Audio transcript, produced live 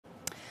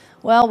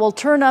Well, we'll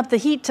turn up the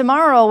heat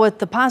tomorrow with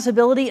the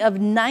possibility of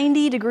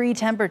 90-degree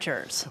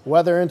temperatures.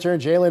 Weather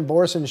intern Jalen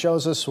Borson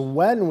shows us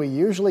when we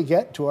usually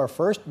get to our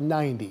first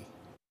 90.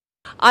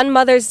 On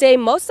Mother's Day,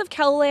 most of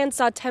KELOLAND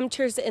saw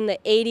temperatures in the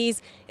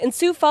 80s. In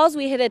Sioux Falls,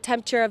 we hit a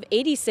temperature of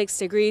 86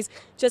 degrees,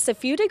 just a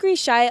few degrees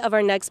shy of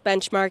our next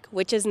benchmark,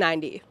 which is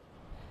 90.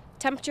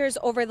 Temperatures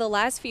over the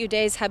last few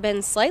days have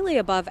been slightly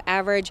above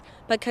average,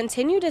 but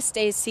continue to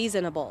stay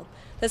seasonable.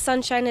 The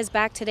sunshine is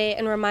back today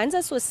and reminds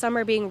us with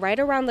summer being right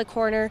around the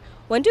corner,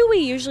 when do we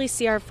usually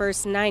see our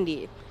first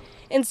 90?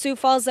 In Sioux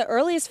Falls, the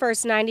earliest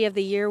first 90 of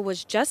the year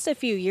was just a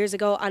few years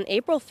ago on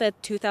April 5,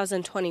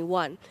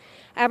 2021.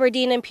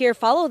 Aberdeen and Pierre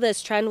follow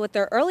this trend with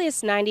their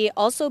earliest 90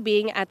 also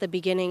being at the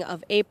beginning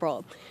of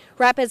April.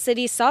 Rapid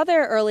City saw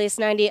their earliest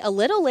 90 a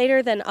little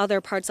later than other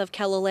parts of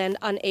KELOLAND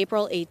on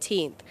April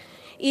 18th.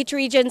 Each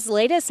region's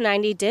latest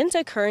 90 didn't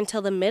occur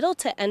until the middle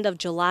to end of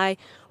July,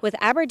 with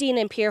Aberdeen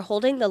and Pierre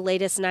holding the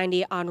latest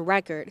 90 on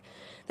record.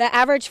 The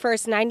average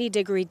first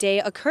 90-degree day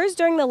occurs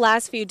during the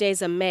last few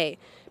days of May.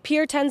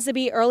 Pierre tends to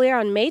be earlier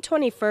on May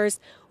 21st,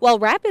 while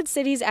Rapid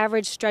City's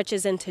average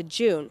stretches into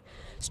June.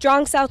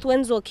 Strong south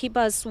winds will keep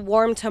us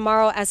warm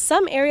tomorrow as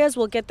some areas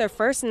will get their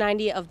first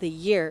 90 of the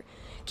year.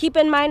 Keep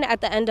in mind at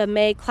the end of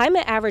May,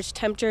 climate average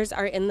temperatures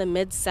are in the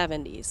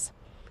mid-70s.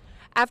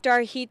 After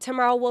our heat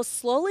tomorrow, we'll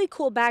slowly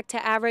cool back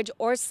to average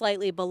or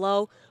slightly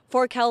below.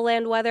 For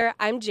KELOLAND weather,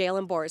 I'm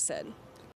Jalen Borson.